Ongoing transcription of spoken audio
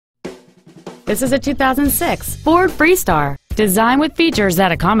This is a 2006 Ford Freestar, designed with features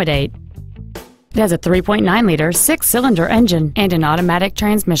that accommodate. It has a 3.9-liter 6-cylinder engine and an automatic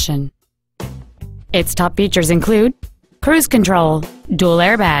transmission. Its top features include cruise control, dual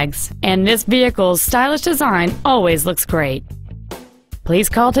airbags, and this vehicle's stylish design always looks great. Please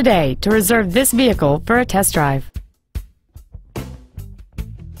call today to reserve this vehicle for a test drive.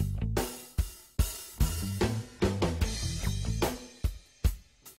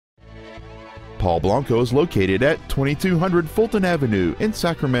 Paul Blanco is located at 2200 Fulton Avenue in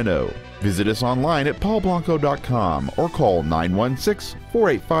Sacramento. Visit us online at paulblanco.com or call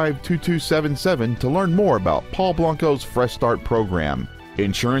 916-485-2277 to learn more about Paul Blanco's Fresh Start program,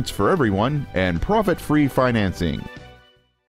 insurance for everyone, and profit-free financing.